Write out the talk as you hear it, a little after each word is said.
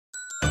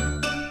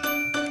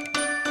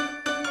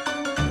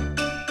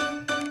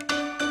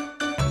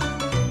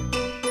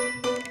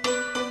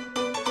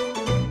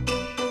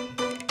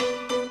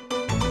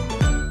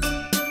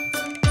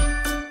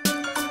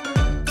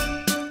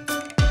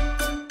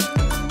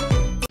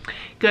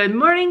Good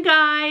morning,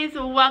 guys.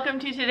 Welcome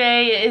to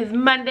today. It is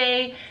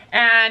Monday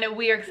and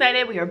we are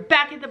excited. We are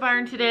back at the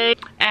barn today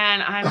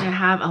and I'm gonna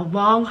have a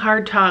long,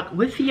 hard talk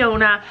with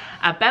Fiona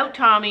about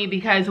Tommy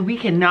because we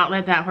cannot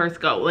let that horse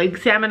go. Like,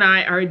 Sam and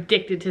I are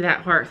addicted to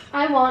that horse.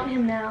 I want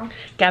him now.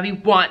 Gabby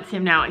wants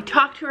him now. I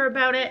talked to her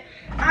about it.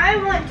 I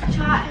want to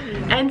try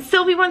him. And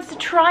Sylvie wants to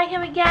try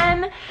him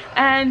again.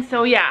 And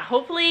so yeah,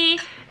 hopefully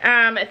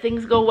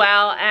things go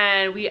well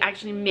and we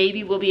actually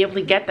maybe will be able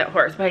to get that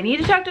horse. But I need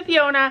to talk to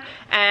Fiona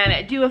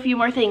and do a few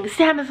more things.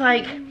 Sam is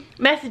like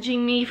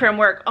messaging me from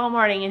work all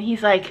morning and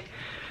he's like,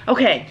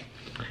 okay,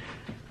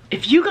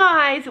 if you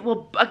guys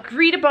will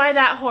agree to buy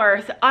that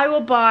horse, I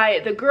will buy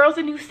the girls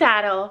a new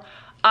saddle.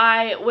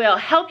 I will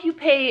help you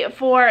pay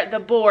for the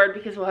board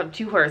because we'll have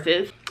 2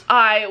 horses.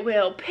 I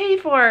will pay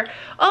for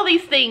all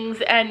these things.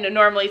 And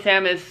normally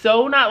Sam is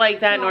so not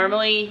like that.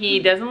 Normally he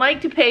doesn't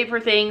like to pay for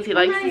things. He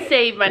likes to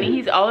save money.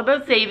 He's all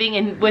about saving.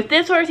 And with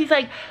this horse, he's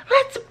like,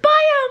 let's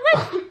buy him.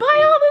 Let's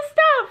buy all this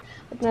stuff.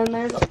 But then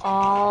there's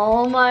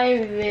all my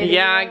videos.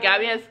 Yeah,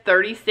 Gabby has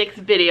 36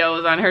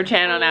 videos on her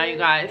channel now, you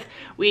guys.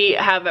 We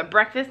have a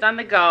breakfast on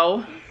the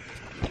go.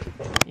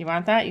 You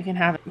want that? You can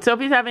have it.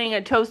 Sophie's having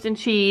a toast and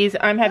cheese.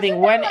 I'm having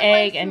 1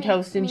 egg and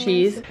toast and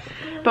cheese.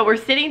 But we're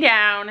sitting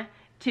down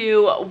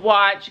to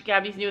watch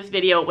Gabby's newest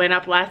video. It went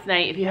up last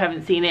night if you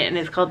haven't seen it, and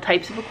it's called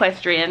Types of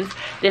Equestrians.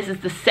 This is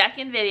the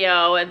second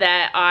video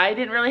that I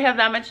didn't really have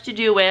that much to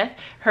do with.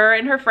 Her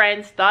and her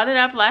friends thought it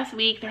up last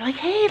week. They're like,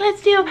 hey,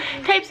 let's do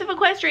Types of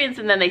Equestrians,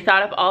 and then they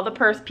thought up all the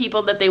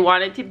people that they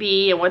wanted to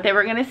be and what they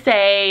were gonna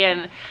say,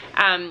 and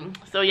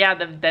so yeah,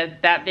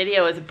 that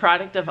video is a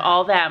product of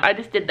all them. I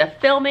just did the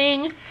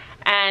filming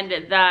and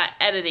the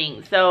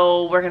editing,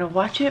 so we're gonna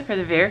watch it for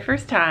the very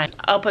first time.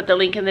 I'll put the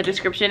link in the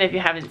description if you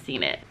haven't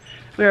seen it.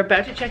 We're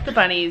about to check the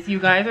bunnies. You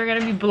guys are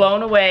gonna be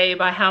blown away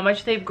by how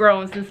much they've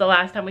grown since the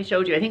last time we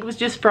showed you. I think it was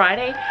just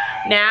Friday.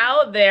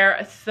 Now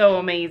they're so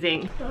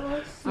amazing.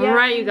 Yeah, all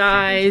right, you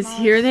guys,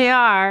 here they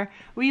are.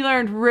 We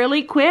learned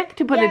really quick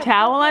to put a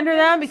towel under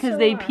them because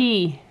they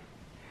pee.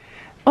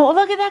 Oh,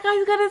 look at that guy,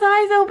 he's got his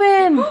eyes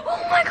open.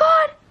 Oh my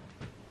God.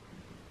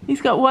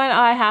 He's got one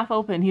eye half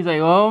open. He's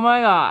like, oh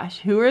my gosh,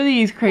 who are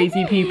these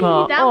crazy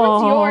people? That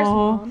one's yours,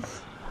 Mom.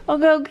 Oh,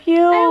 how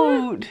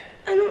cute.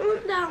 I don't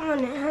want that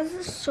one. It has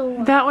a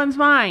sore. That one's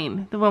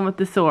mine. The one with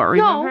the sore,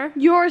 remember?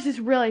 No, yours is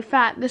really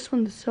fat. This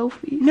one's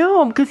Sophie's.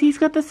 No, because he's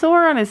got the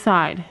sore on his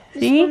side.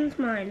 See? This one's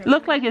mine.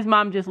 Looked like his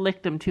mom just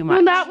licked him too much.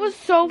 No, that was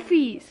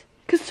Sophie's.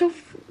 Because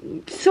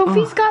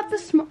Sophie's got the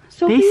small.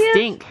 They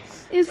stink.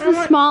 Is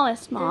the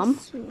smallest, Mom.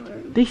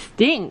 They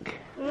stink.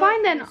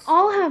 Fine then,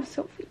 I'll have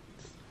Sophie's.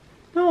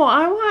 No,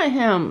 I want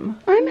him.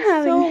 I'm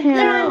having him.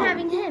 Then I'm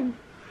having him.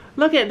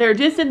 Look at, they're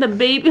just in the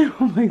baby.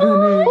 Oh my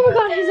goodness. Oh my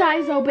God, his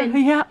eye's open.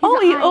 Yeah. Oh,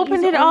 he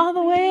opened it all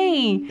the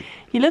way.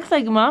 He looks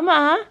like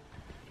Mama.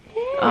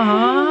 Aww.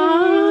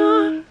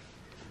 I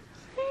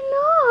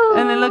know.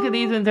 And then look at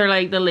these ones. They're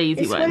like the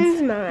lazy ones.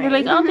 One's mine. They're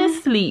like, I'll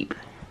just sleep.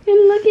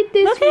 And look at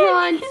this Look at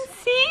run. it. You can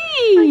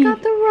see. I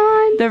got the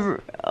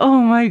run.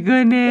 Oh my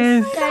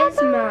goodness.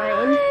 That's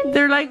mine.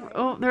 They're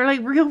like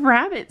real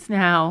rabbits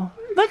now.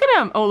 Look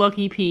at him. Oh, look,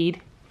 he peed.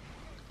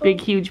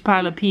 Big, huge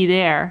pile of pee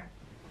there.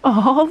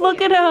 Oh,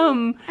 look at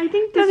him. I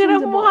think this look at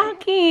one's him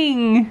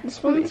walking.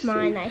 This one's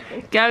mine, I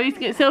think.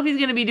 Sophie's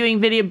going to be doing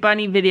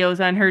bunny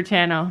videos on her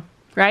channel,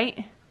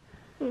 right?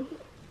 Oh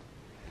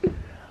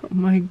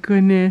my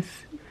goodness.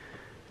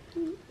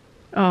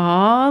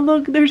 Oh,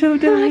 look, they're so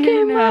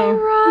tiny now.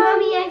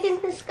 Mommy, I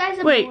think this guy's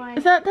a boy.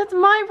 Wait, that's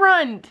my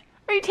runt.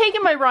 Are you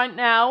taking my runt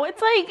now?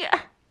 It's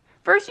like,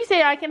 first you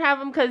say I can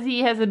have him because he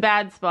has a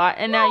bad spot,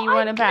 and now you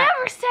want him back. I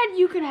never said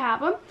you could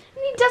have him.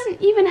 And he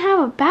doesn't even have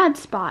a bad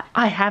spot.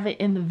 I have it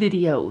in the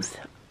videos.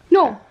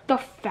 No, the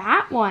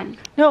fat one.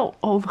 No,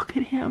 oh, look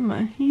at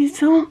him. He's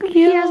so cute.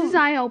 He has his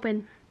eye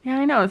open. Yeah,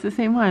 I know, it's the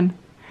same one.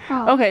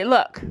 Oh. Okay,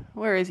 look.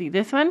 Where is he?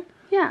 This one?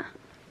 Yeah.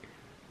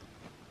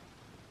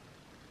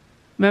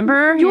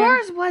 Remember?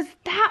 Yours was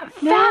that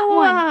fat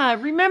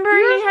one. Remember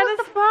Yours he had was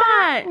a the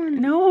fat spot. one.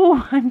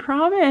 No, I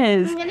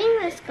promise. I'm getting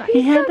this guy.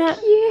 He had so that.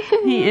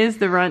 cute. He is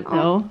the runt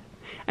though.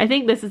 I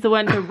think this is the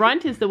one. The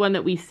runt is the one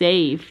that we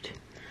saved.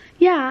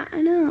 Yeah,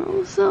 I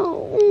know.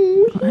 So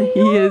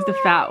He is the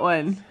fat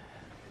one.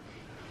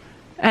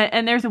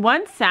 And there's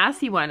one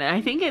sassy one. And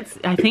I think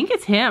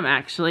it's him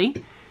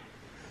actually.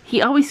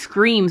 He always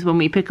screams when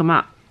we pick him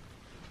up.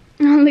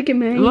 look at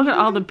me. Look at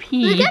all the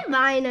pee. Look at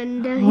mine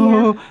under here.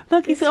 Oh,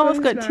 look, he's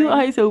almost got one's 2 mine.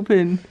 eyes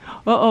open.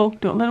 Uh-oh,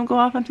 don't let him go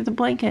off onto the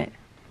blanket.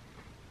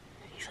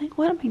 He's like,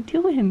 what am I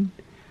doing?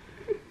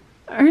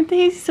 Aren't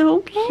they so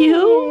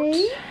cute?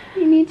 Hey,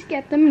 you need to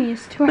get them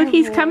used to Look, our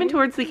he's voice. coming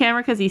towards the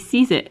camera because he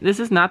sees it. This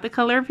is not the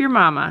color of your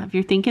mama. If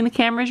you're thinking the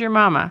camera's your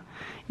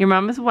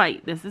mama's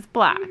white. This is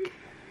black.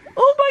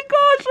 Oh my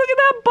gosh, look at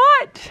that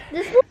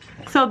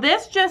butt. So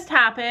this just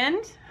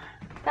happened.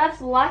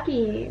 That's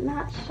lucky,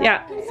 not shy.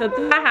 Yeah, so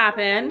that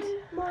happened.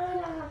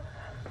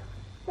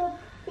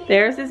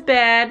 There's his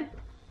bed.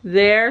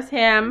 There's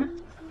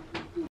him.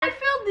 I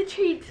filled the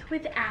treats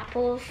with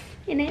apples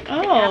in it.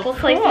 Oh, apple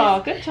cool.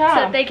 slices, Good job. so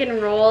that they can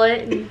roll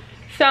it and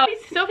So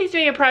Sophie's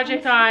doing a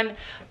project on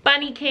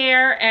bunny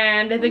care,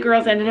 and the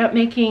girls ended up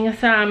making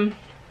some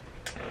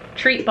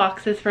treat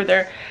boxes for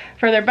their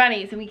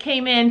bunnies, and we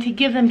came in to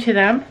give them to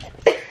them.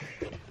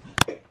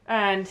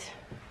 And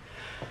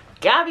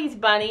Gabby's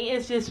bunny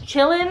is just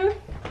chilling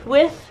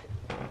with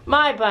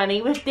my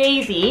bunny, with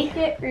Daisy.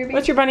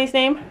 What's your bunny's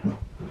name?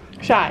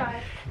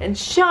 Shy. And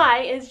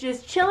Shy is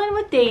just chilling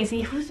with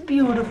Daisy, who's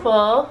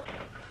beautiful.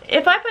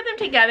 If I put them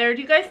together,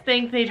 do you guys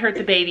think they'd hurt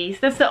the babies?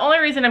 That's the only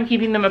reason I'm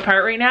keeping them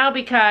apart right now,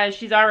 because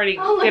she's already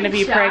gonna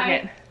be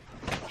pregnant.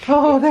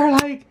 Oh, they're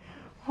like,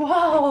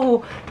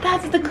 whoa,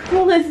 that's the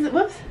coolest.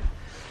 Whoops.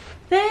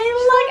 They look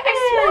like I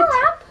smell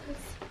apples.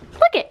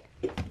 Look it.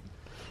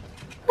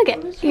 Look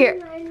it. Here.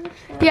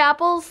 The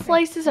apple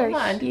slices are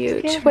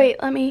huge.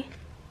 Wait, let me.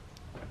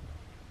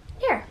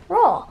 Here,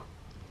 roll.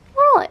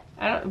 Roll it.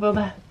 I don't. Well,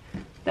 the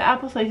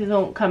apple slices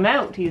won't come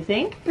out. Do you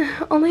think?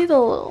 Only the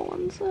little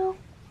ones, though.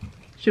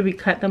 Should we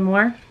cut them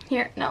more?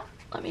 Here, no.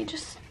 Let me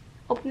just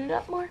open it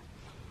up more.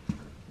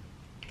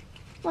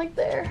 Like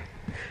there.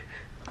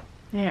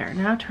 There.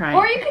 Now try.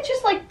 Or you could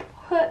just like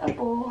put a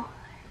bowl.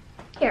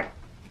 Here.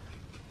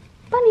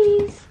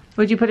 Bunnies.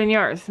 What'd you put in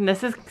yours? And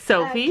this is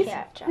Sophie's.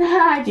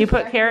 You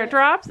put carrot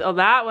drops? Oh,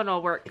 that one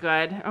will work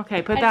good.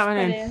 Okay, put that one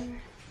in.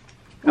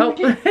 Oh,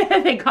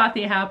 they caught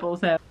the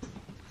apples out.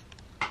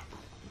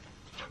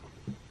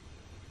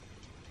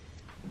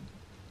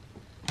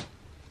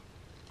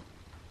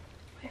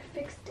 I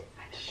fixed it.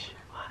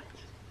 What?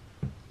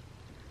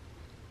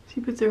 She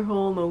puts her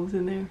whole nose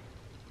in there.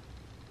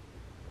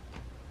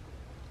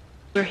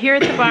 We're here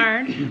at the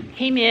barn.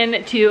 Came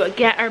in to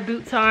get our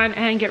boots on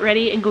and get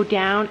ready and go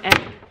down and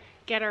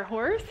get our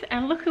horse.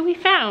 And look who we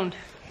found.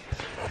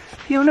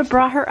 Fiona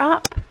brought her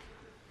up.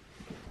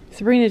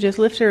 Sabrina just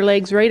lifted her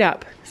legs right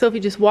up. Sophie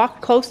just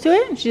walked close to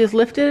it and she just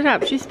lifted it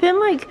up. She's been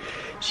like,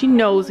 she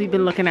knows we've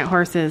been looking at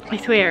horses. I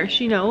swear,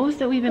 she knows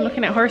that we've been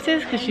looking at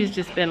horses because she's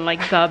just been like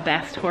the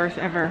best horse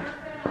ever.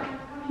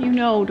 You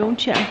know,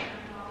 don't you?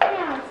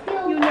 Yeah,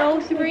 You know,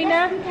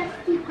 Sabrina?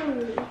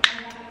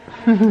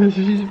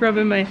 She's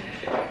rubbing my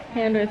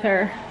hand with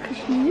her.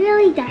 She's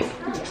really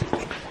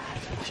dusty.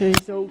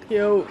 She's so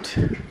cute.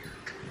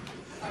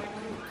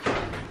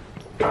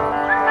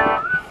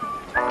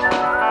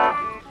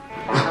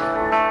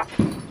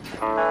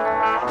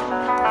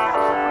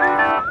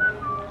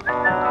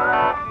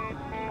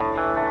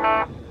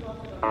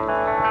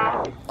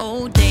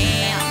 Oh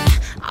damn,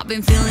 I've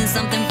been feeling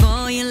something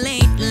for you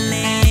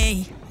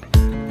lately,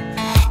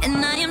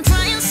 and I am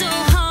trying so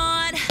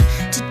hard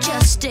to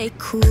just stay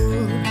cool.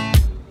 Oh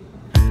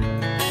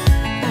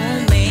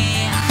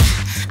man,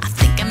 I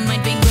think I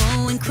might be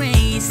going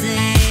crazy,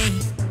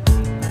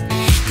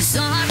 'cause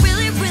all I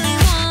really, really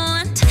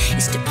want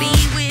is to be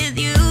with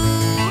you.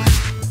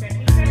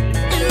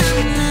 And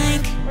I'm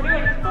like, We're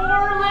doing 4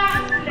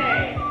 laps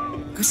today.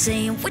 I'm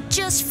saying we're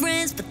just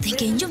friends, but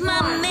thinking you're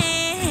my man.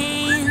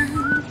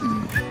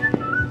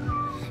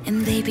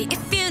 And baby,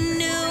 if you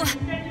knew,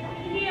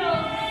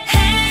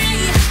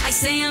 hey, I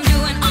say I'm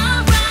doing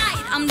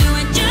alright, I'm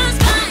doing just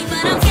fine,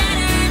 but I'm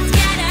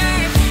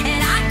scattered,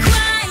 and I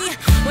cry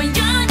when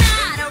you're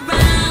not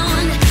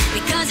around,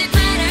 because it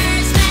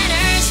matters,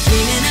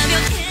 dreaming of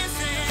your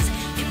kisses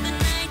in the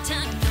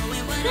nighttime,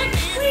 knowing what I'm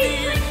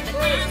missing,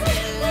 but I'm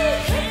still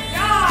like,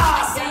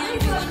 I say I'm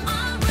doing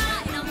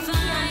alright, I'm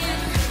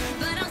fine,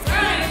 but I'm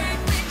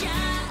scared, we're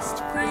just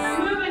friends.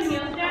 Moving,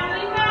 heels down,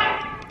 lean back.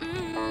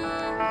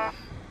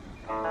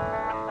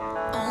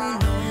 Oh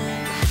no,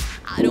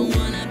 I don't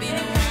wanna be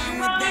the one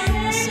with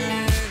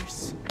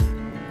answers,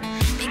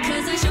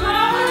 because I sure don't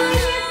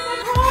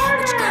know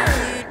which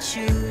girl you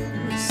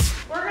choose.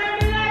 We're gonna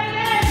do that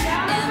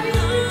again. Down And I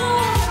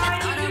thought I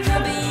would be a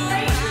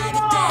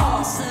private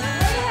dancer.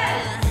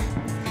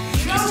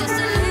 It's just a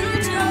little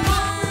too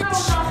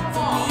much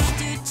for me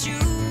to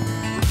chew,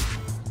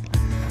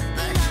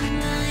 but I'm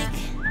like,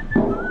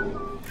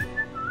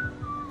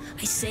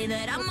 I say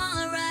that I'm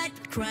alright,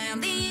 but cry on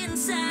the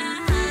inside.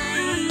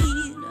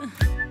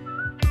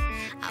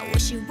 I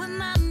wish you were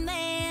my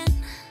man.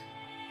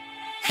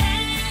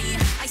 Hey,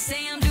 I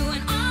say I'm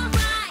doing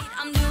alright,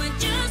 I'm doing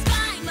just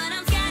fine, but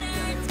I'm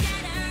scattered.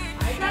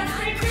 I got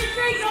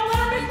straight. Don't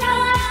let her tell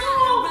that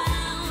fool.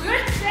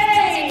 Good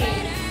day.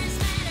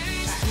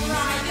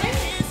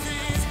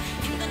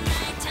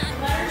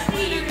 Let her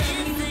see you're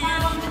gonna be the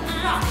final on the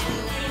top.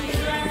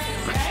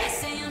 I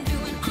say I'm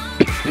doing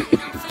alright,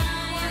 I'm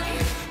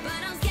fine,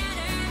 but I'm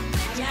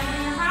scattered. Yeah, when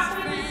you're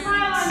halfway through the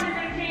smile on, you're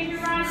gonna change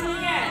your mind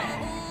again.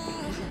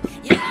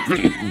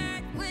 Yeah,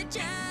 we're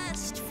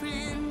just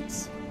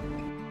friends,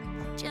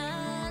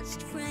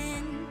 just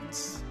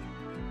friends.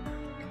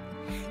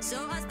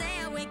 So I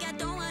stay awake, I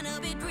don't wanna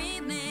be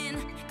dreaming,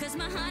 'cause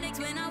my heart aches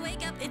when I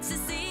wake up, it's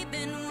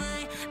deceiving.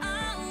 Why,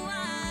 oh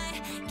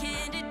why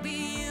can't it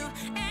be you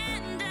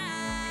and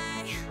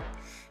I?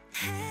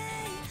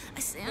 Hey, I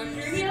say I'm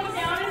Your doing heels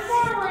down and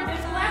forward.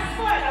 This left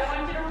foot. I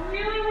want you to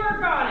really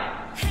work on it.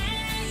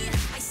 hey,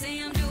 I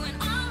say I'm doing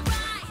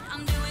alright,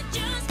 I'm doing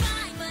just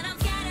fine, but I'm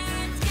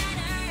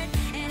scattered,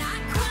 and I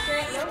cry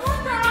when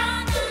you're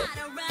not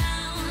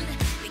around,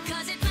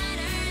 because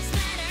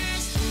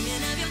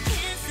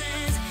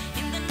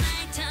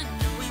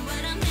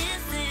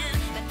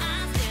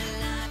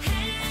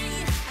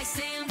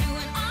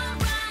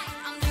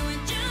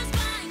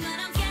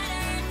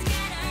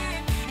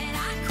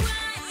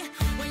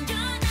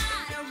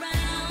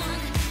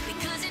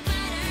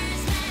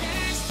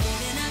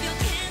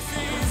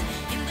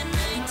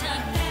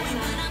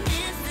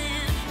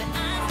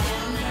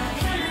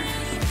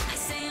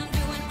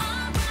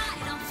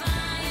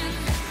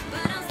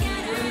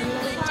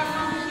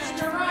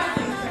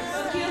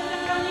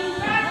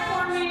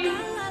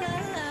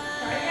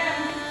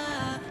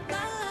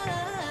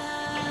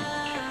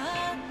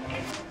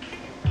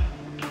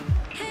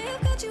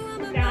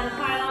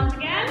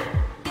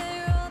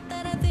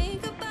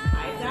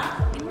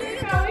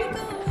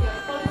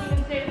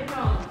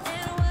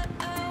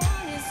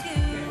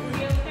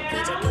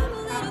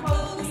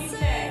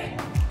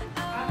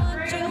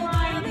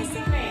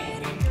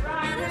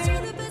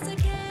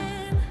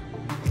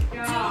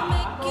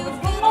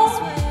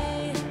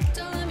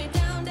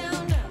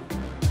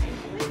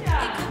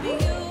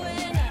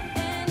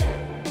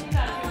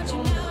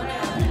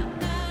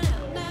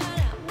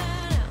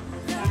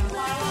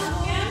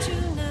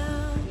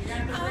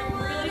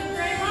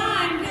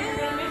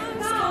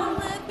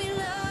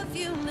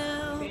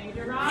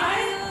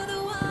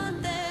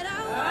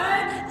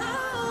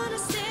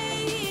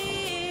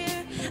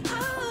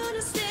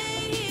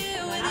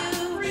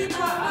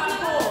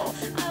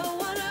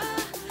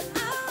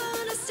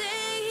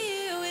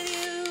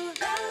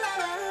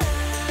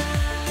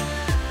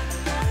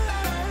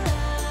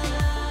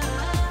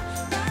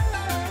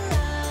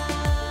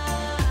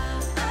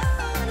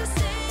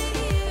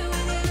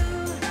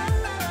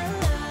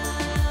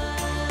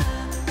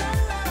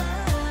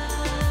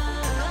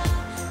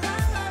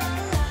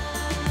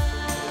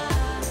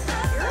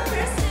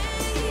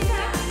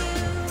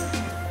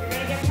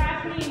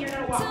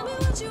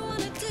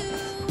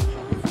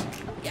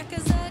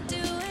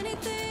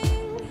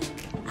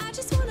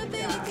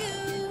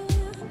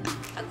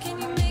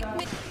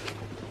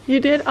You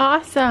did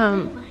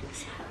awesome.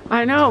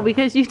 I know,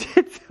 because you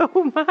did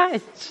so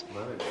much.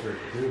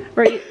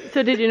 Right.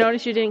 So did you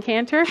notice you didn't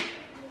canter?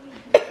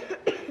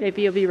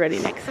 Maybe you'll be ready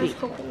next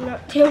week. I was hoping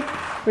not to.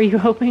 Were you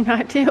hoping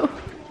not to?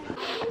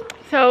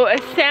 So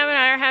Sam and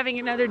I are having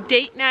another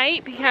date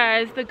night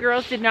because the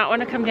girls did not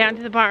want to come down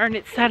to the barn.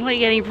 It's suddenly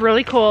getting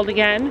really cold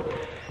again.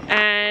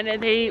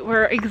 And they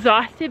were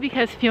exhausted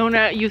because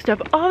Fiona used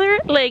up all their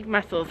leg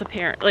muscles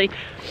apparently.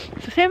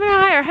 So Sam and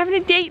I are having a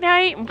date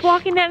night and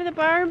walking down to the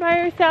barn by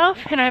herself,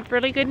 and I have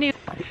really good news.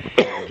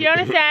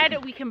 Fiona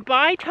said we can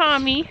buy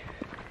Tommy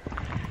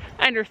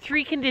under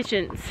two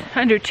conditions.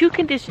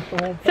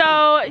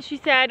 So she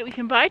said we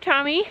can buy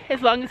Tommy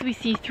as long as we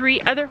see 3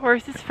 other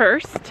horses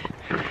first,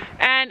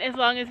 and as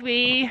long as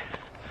we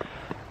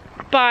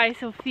buy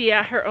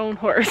Sophia her own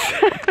horse.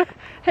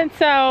 And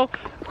so,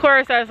 of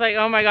course, I was like,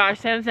 oh my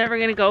gosh, Sam's never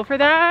gonna go for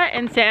that.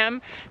 And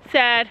Sam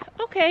said,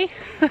 okay.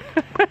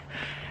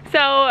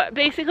 So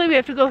basically we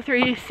have to go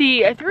through to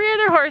see 3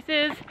 other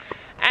horses.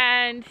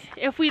 And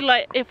if we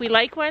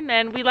like one,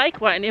 then we like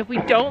one. If we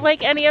don't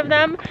like any of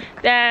them,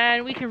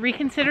 then we can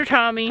reconsider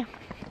Tommy.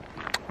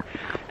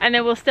 And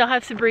then we'll still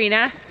have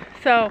Sabrina.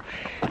 So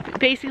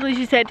basically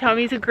she said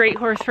Tommy's a great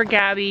horse for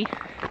Gabby,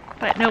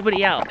 but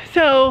nobody else.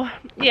 So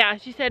yeah,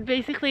 she said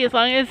basically as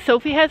long as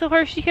Sophie has a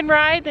horse she can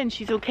ride, then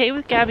she's okay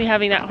with Gabby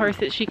having that horse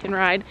that she can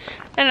ride.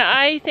 And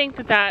I think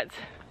that that's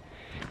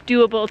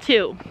doable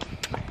too.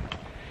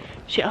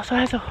 She also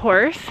has a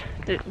horse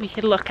that we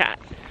could look at.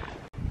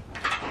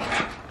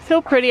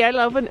 So pretty, I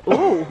love it.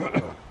 Ooh.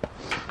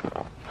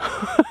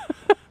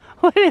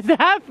 What is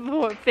that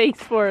face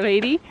for,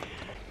 lady?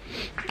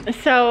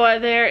 So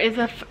there is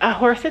a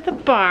horse at the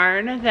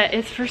barn that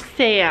is for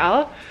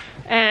sale.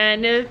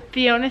 And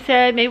Fiona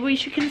said maybe we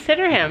should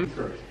consider him.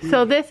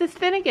 So this is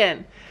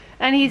Finnegan,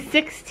 and he's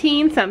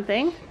 16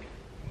 something.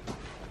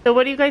 So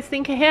what do you guys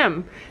think of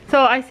him?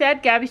 So I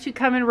said Gabby should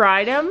come and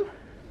ride him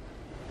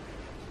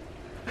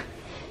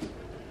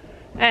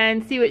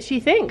and see what she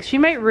thinks. She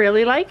might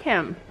really like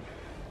him.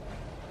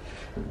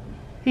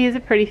 He has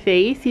a pretty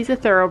face. He's a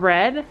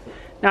thoroughbred.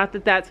 Not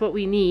that that's what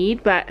we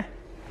need, but he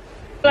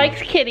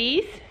likes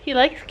kitties. He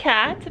likes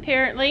cats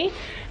apparently.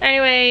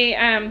 Anyway,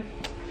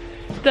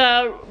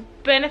 the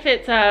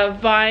benefits of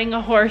buying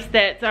a horse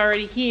that's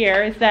already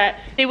here is that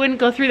they wouldn't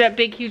go through that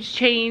big huge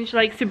change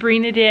like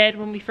Sabrina did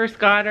when we first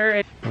got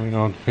her. We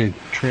don't have to pay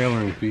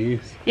trailering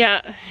fees.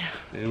 Yeah.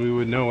 And we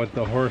would know what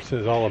the horse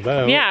is all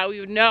about. Yeah, we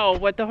would know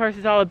what the horse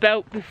is all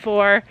about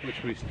before.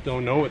 Which we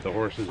don't know what the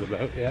horse is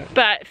about yet.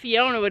 But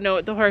Fiona would know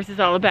what the horse is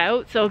all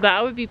about, so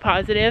that would be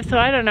positive. So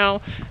I don't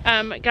know.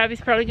 Gabby's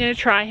probably going to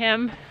try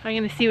him. I'm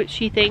going to see what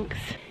she thinks.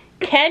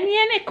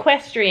 Kenyan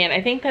Equestrian,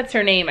 I think that's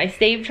her name. I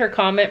saved her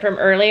comment from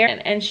earlier,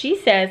 and she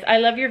says, I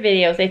love your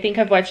videos. I think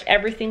I've watched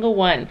every single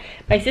one.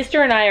 My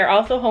sister and I are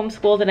also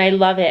homeschooled and I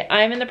love it.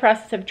 I'm in the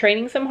process of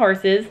training some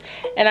horses,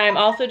 and I'm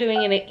also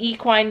doing an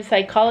equine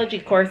psychology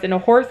course and a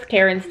horse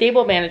care and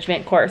stable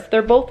management course.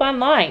 They're both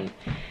online.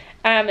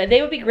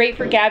 They would be great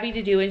for Gabby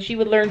to do, and she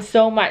would learn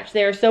so much.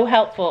 They are so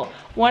helpful.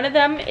 One of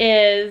them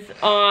is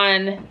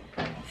on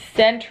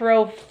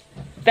Centro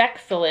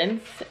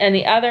Excellence, and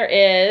the other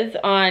is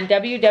on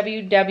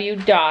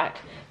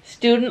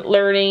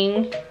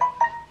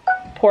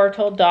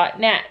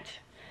www.studentlearningportal.net.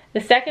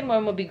 The second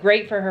one would be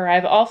great for her.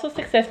 I've also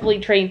successfully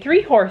trained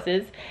 3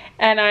 horses,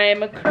 and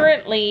I'm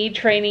currently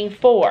training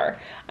 4.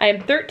 I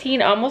am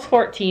 13, almost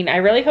 14. I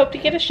really hope to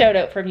get a shout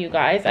out from you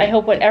guys. I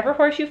hope whatever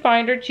horse you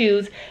find or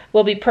choose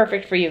will be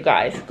perfect for you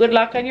guys. Good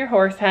luck on your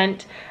horse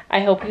hunt. I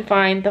hope you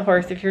find the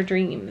horse of your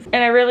dreams.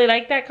 And I really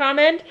like that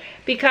comment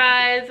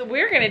because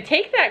we're gonna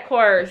take that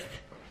course.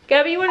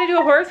 Gabby, you wanna do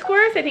a horse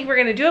course? I think we're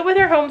gonna do it with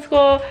our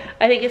homeschool.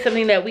 I think it's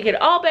something that we could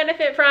all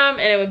benefit from,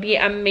 and it would be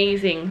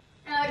amazing.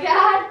 Oh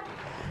God,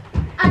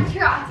 I'm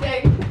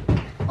trotting.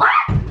 What?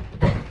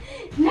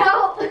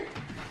 No.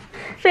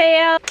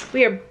 Fail.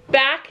 We are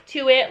back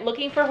to it,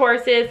 looking for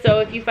horses. So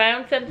if you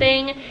found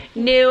something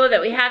new that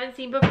we haven't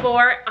seen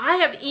before, I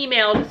have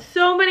emailed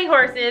so many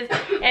horses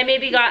and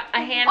maybe got a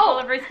handful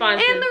of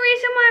responses. And the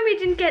reason why we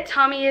didn't get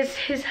Tommy is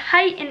his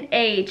height and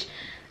age.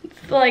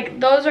 Like,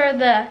 those are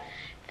the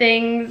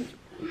things.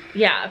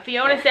 Yeah,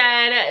 Fiona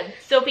said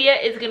Sophia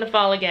is gonna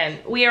fall again.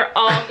 We are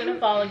all gonna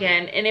fall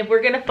again, and if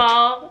we're gonna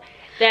fall,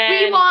 then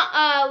we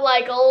want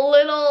like a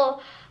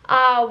little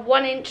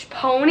 1-inch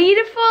pony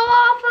to fall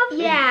off of.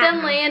 Yeah.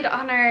 Then land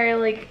on our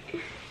like.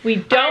 we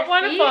don't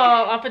want to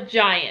fall off a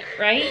giant,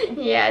 right?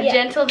 Yeah,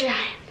 gentle giant.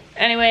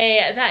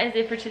 Anyway, that is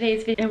it for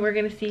today's video, and we're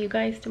gonna see you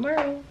guys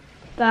tomorrow.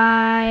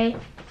 Bye.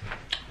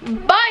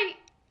 Bye.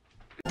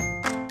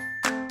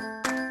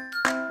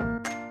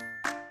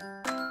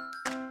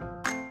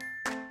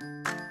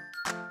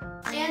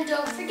 And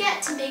don't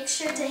forget to make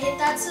sure to hit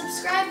that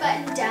subscribe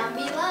button down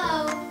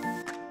below.